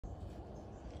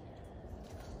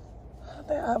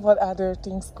What other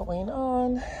things going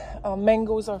on?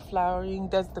 Mangoes are flowering.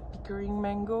 That's the Pickering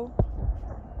mango.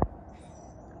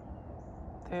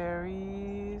 There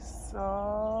is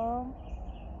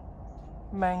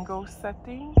mango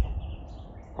setting.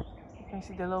 You can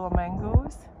see the little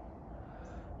mangoes.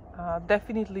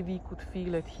 Definitely we could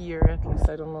feel it here, at least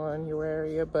I don't know in your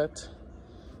area, but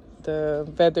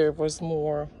the weather was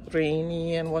more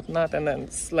rainy and whatnot, and then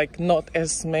it's like not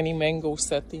as many mango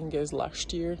setting as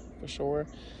last year for sure.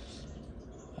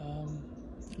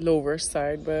 Lower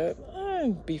side, but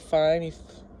it'd be fine if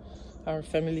our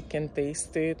family can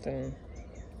taste it, and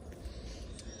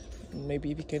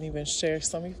maybe we can even share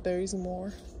some if there is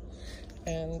more.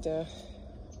 And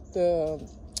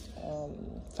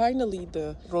finally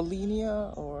the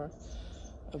Rollinia or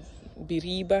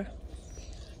Biriba,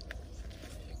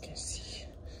 you can see,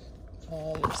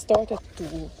 started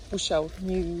to push out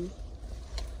new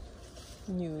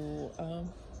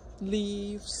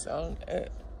leaves.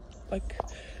 Like,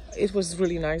 it was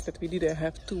really nice that we didn't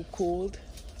have too cold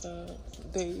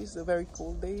days, very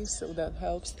cold days, so that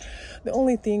helps. The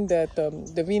only thing that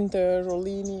the winter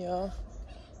Rollinia,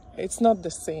 it's not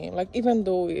the same. Like, even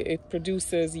though it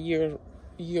produces year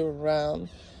round,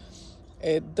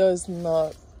 it does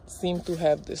not seem to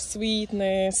have the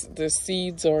sweetness. The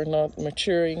seeds are not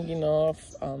maturing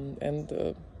enough, and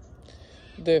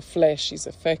the flesh is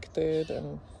affected,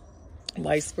 and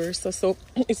vice versa. So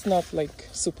it's not like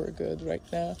super good right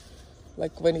now.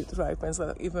 Like when it ripens,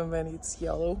 even when it's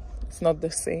yellow, it's not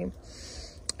the same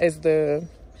as the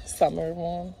summer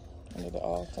one and the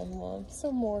autumn one.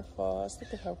 Some more fast.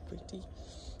 Look at how pretty.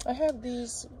 I have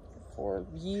these for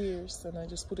years and I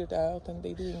just put it out and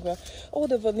they're doing well. Oh,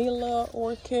 the vanilla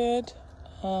orchid,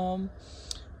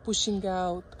 pushing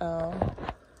out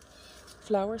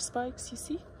flower spikes. You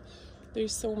see,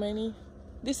 there's so many.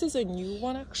 This is a new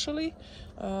one actually,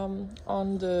 on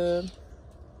the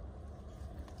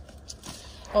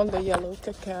yellow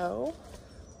cacao,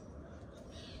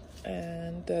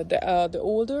 and the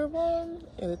older one,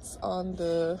 it's on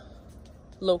the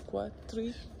loquat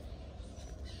tree.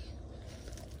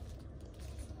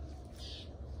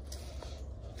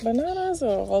 Bananas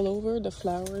are all over the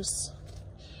flowers,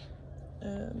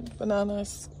 and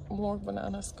more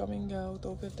bananas coming out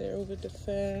over there, over the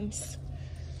fence.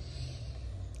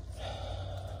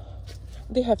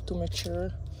 They have to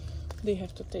mature. They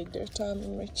have to take their time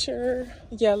and mature.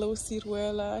 Yellow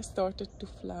ciruela started to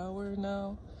flower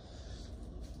now.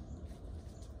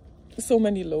 So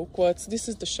many loquats. This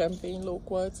is the champagne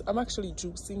loquats. I'm actually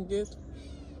juicing it.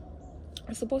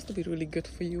 It's supposed to be really good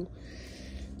for you.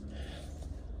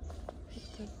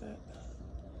 Look at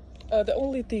that. The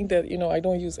only thing that, I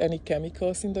don't use any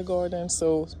chemicals in the garden,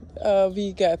 so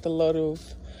we get a lot of,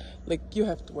 like, you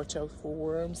have to watch out for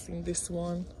worms in this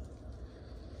one.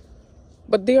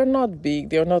 But they are not big.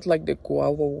 They are not like the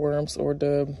guava worms or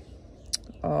the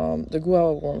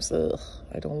guava worms. Ugh,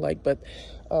 I don't like. But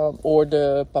or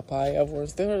the papaya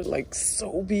worms. They are like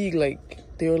so big. Like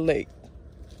they are like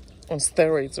on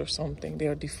steroids or something. They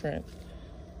are different.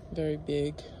 Very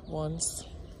big ones.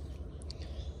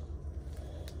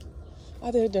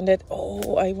 Other than that,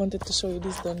 oh, I wanted to show you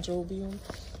this dendrobium.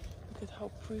 Look at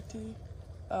how pretty.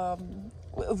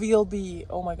 Will be,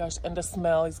 oh my gosh, and the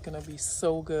smell is gonna be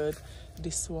so good.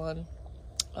 This one,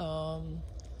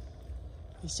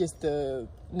 it's just the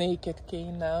naked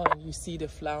cane now, and you see the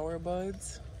flower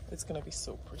buds. It's gonna be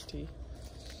so pretty.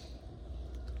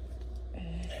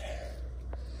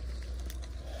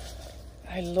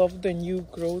 I love the new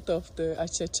growth of the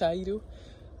achachairu.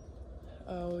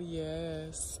 Oh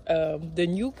yes, the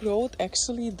new growth,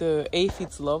 actually the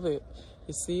aphids love it.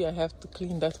 You see, I have to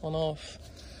clean that one off.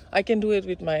 I can do it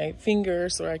with my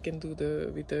fingers, or I can do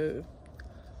with the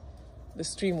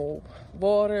stream of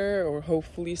water, or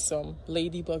hopefully some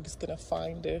ladybug is gonna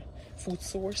find the food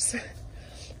source.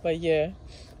 But yeah,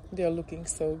 they're looking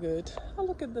so good. Oh,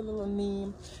 look at the little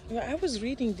neem. Yeah, I was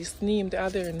reading this neem the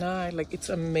other night. Like, it's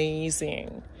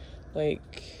amazing.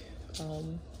 Like,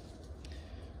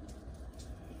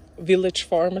 village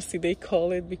pharmacy they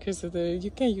call it, because of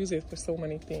you can use it for so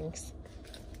many things.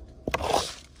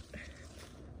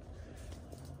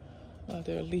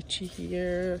 Another lychee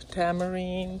here,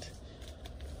 tamarind,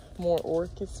 more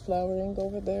orchids flowering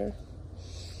over there.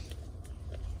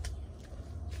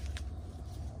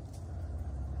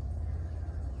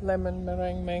 Lemon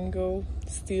meringue mango,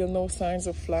 still no signs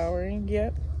of flowering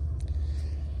yet.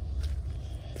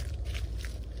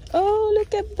 Oh,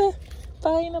 look at the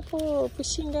pineapple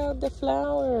pushing out the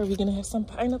flower. We're gonna have some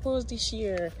pineapples this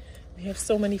year. We have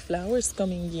so many flowers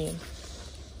coming in.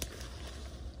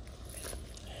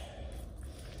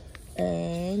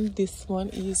 And And this one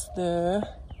is the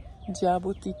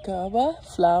Jabuticaba,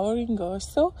 flowering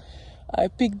also. I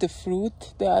picked the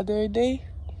fruit the other day.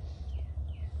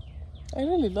 I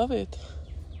really love it.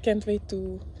 Can't wait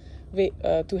to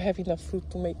have enough fruit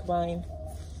to make wine.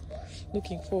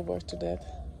 Looking forward to that.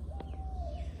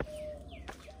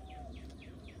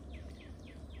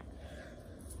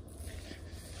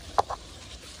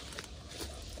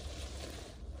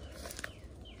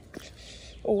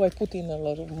 Oh, I put in a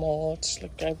lot of mulch.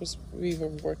 Like we were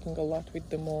working a lot with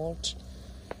the mulch.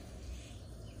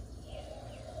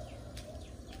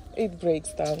 It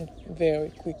breaks down very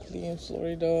quickly in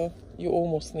Florida. You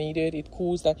almost need it. It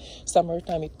cools down.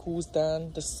 Summertime, it cools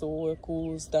down the soil,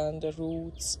 cools down the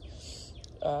roots.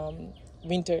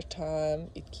 Winter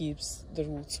time, it keeps the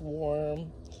roots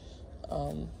warm.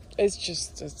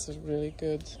 It's really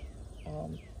good.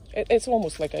 It's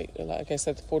almost like I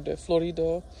said, for the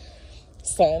Florida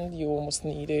sand, you almost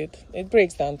need it. It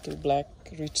breaks down to black,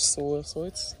 rich soil, so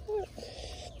it's,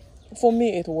 for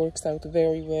me, it works out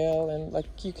very well. And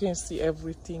like you can see,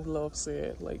 everything loves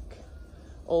it. Like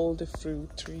all the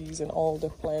fruit trees and all the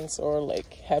plants are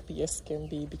like happy as can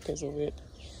be because of it.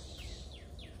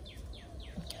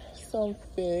 Some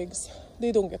figs,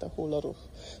 they don't get a whole lot of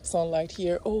sunlight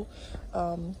here. Oh,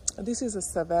 this is a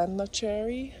Savannah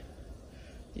cherry,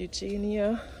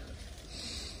 Eugenia.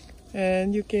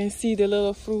 And you can see the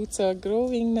little fruits are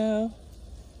growing now.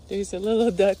 There's a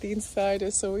little dot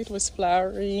inside, so it was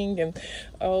flowering. And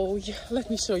oh yeah, let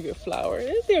me show you a flower.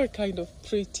 They are kind of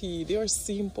pretty. They are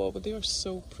simple, but they are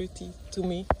so pretty to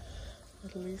me.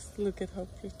 At least look at how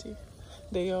pretty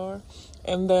they are.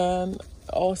 And then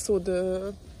also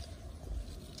the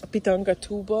Pitanga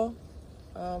tuba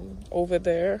over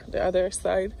there, the other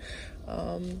side.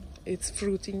 It's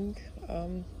fruiting.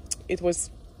 It was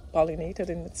pollinated,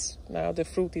 and now the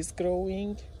fruit is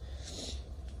growing.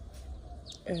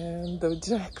 And the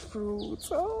jackfruits,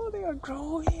 oh, they are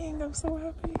growing. I'm so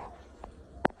happy.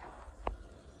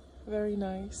 Very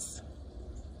nice.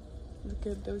 Look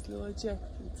at those little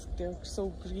jackfruits. They're so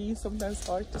green, sometimes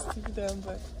hard to see them,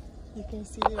 but you can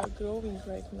see they are growing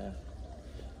right now.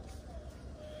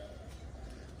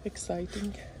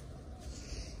 Exciting.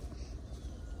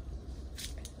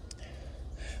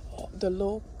 Oh, the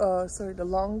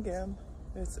longan.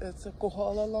 It's a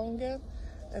Kohala longan,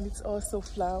 and it's also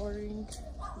flowering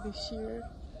this year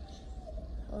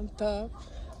on top.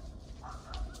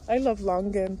 I love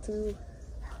longan too.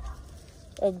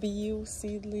 A BU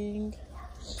seedling.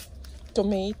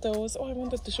 Tomatoes. Oh, I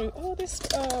wanted to show you. Oh, this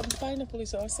pineapple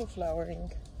is also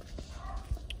flowering.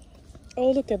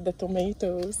 Oh, look at the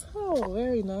tomatoes. Oh,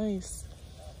 very nice.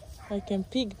 I can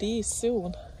pick these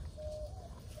soon.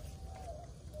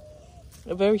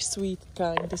 A very sweet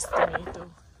kind, this tomato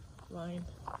vine.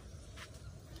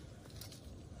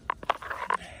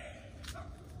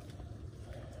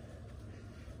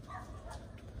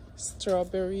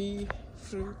 Strawberry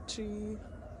fruit tree.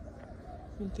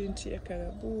 Vintintia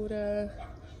carabura.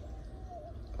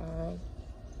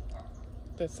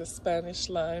 That's a Spanish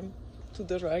lime to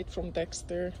the right from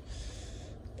Dexter.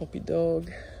 Puppy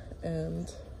dog.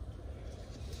 And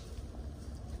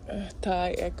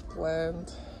Thai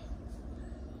eggplant.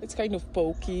 It's kind of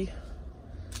pokey.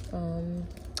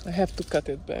 I have to cut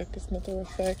it back, as a matter of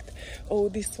fact. Oh,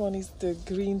 this one is the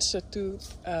green chateau,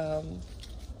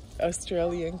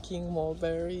 Australian king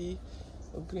mulberry,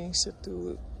 or green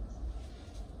chateau.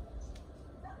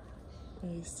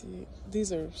 You see,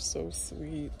 these are so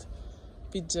sweet.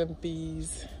 Pigeon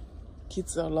peas.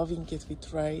 Kids are loving it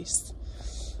with rice.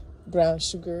 Brown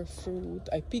sugar fruit.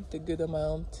 I picked a good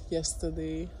amount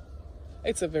yesterday.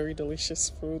 It's a very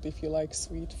delicious fruit if you like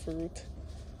sweet fruit.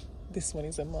 This one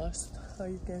is a must. How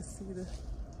you can see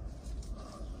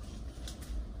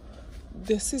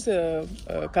this is a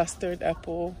custard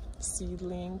apple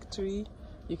seedling tree.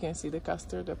 You can see the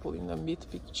custard apple in the mid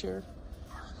picture.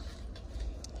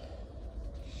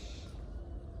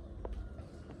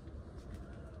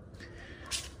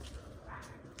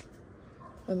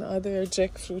 Another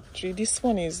jackfruit tree. This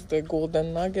one is the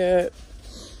golden nugget.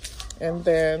 And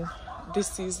then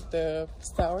this is the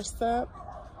soursop.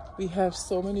 We have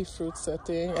so many fruit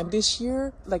setting, and this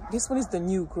year, like this one is the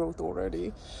new growth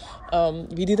already.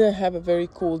 We didn't have a very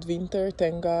cold winter,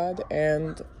 thank God,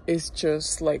 and it's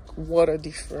just like what a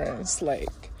difference.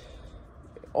 Like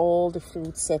all the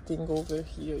fruit setting over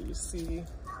here, you see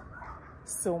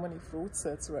so many fruit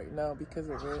sets right now because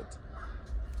of it.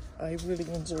 I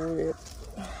really enjoy it.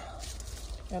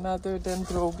 And other than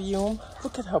Dendrobium,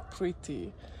 look at how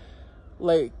pretty.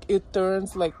 Like it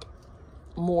turns like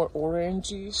more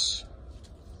orangish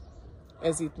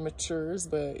as it matures,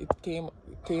 but it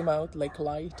came out like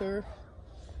lighter.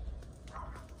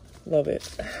 Love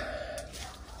it.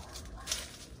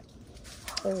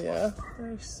 Oh yeah,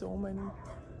 there's so many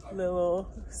little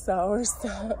sour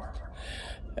stuff.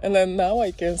 And then now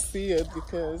I can see it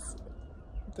because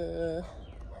the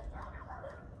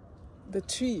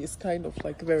tree is kind of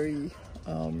like very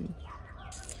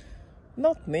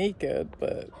not naked,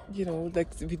 but you know, like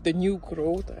with the new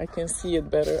growth I can see it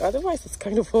better. Otherwise it's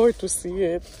kind of hard to see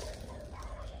it.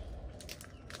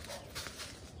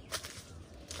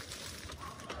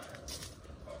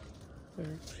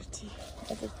 Very pretty.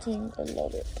 Everything, I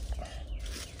love it.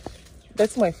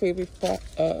 That's my favorite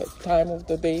time of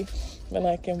the day, when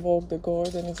I can walk the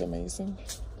garden. Is amazing.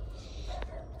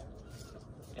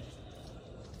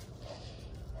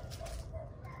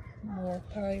 More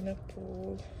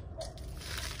pineapple,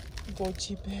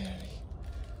 goji berry,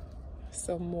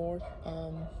 some more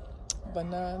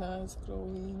bananas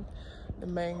growing, the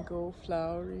mango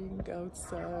flowering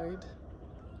outside.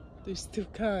 There's two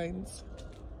kinds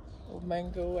of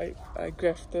mango. I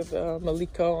grafted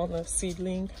Malika on a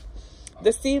seedling.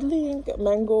 The seedling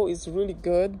mango is really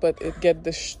good, but it get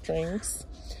the strings,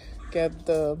 get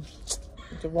the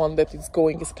one that is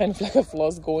going, it's kind of like a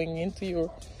floss going into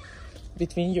your,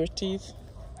 between your teeth.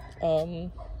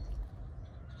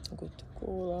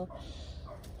 Gotukola,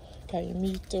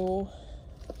 Kaimito,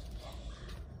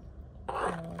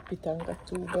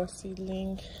 Pitangatuba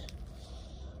seedling.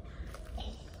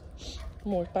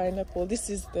 More pineapple.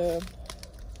 This is the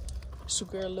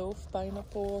Sugarloaf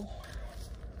pineapple.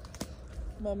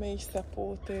 Mamei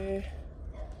sapote.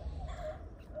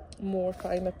 More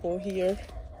pineapple here.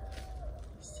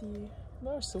 See,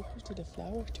 they're so pretty, the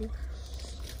flower too.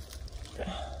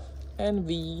 And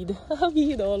weed.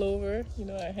 Weed all over. You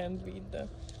know, I hand weed the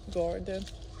garden.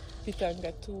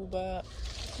 Pitangatuba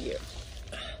here.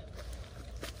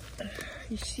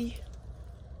 You see?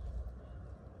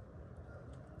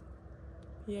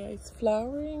 Yeah, it's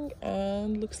flowering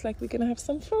and looks like we're gonna have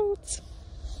some fruits.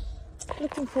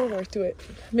 Looking forward to it.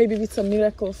 Maybe with some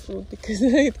miracle fruit, because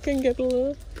it can get a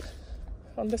little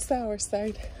on the sour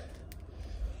side.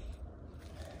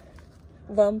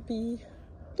 Vampi.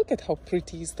 Look at how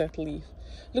pretty is that leaf.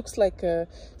 Looks like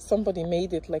somebody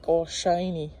made it like all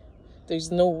shiny. There's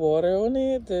no water on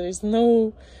it. There's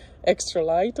no extra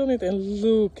light on it. And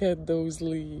look at those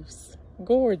leaves.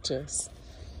 Gorgeous.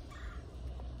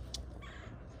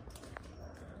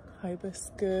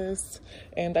 Hibiscus,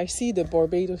 and I see the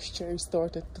Barbados cherry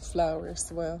started to flower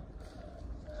as well.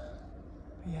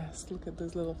 Yes, look at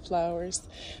those little flowers.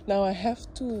 Now I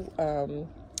have to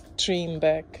trim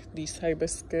back these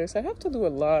hibiscus. I have to do a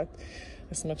lot,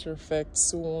 as a matter of fact,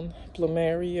 soon.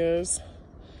 Plumerias,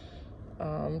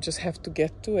 just have to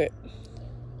get to it.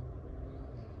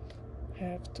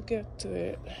 Have to get to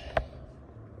it.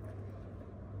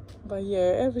 But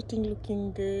yeah, everything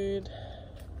looking good.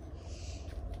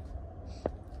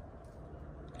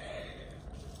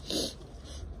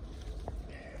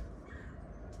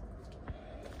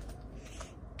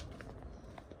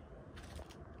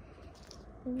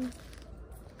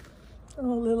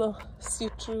 Oh, little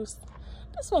citrus.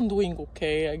 This one doing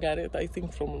okay. I got it, I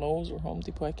think, from Lowe's or Home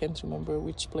Depot. I can't remember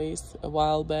which place, a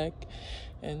while back,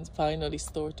 and finally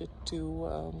started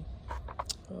to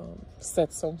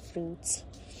set some fruits.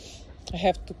 I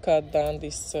have to cut down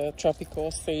this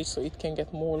tropical sage so it can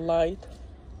get more light.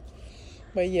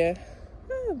 But yeah,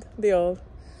 they all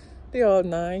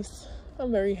nice.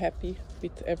 I'm very happy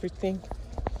with everything.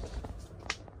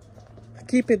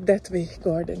 Keep it that way,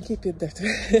 garden. Keep it that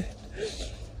way.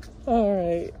 All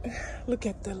right. Look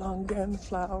at the longan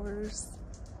flowers.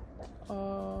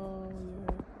 Oh,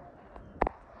 yeah.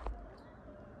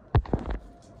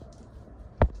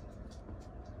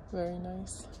 Very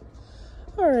nice.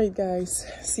 All right, guys.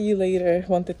 See you later.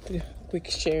 Wanted to quick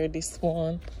share this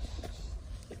one.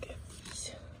 Look at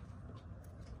these.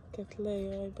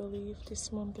 Cattleya, I believe. This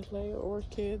one, Cattleya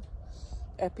orchid.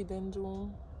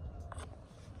 Epidendrum.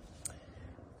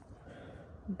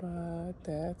 But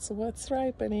that's what's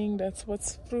ripening, that's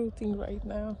what's fruiting right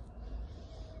now.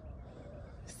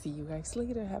 See you guys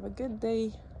later. Have a good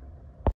day.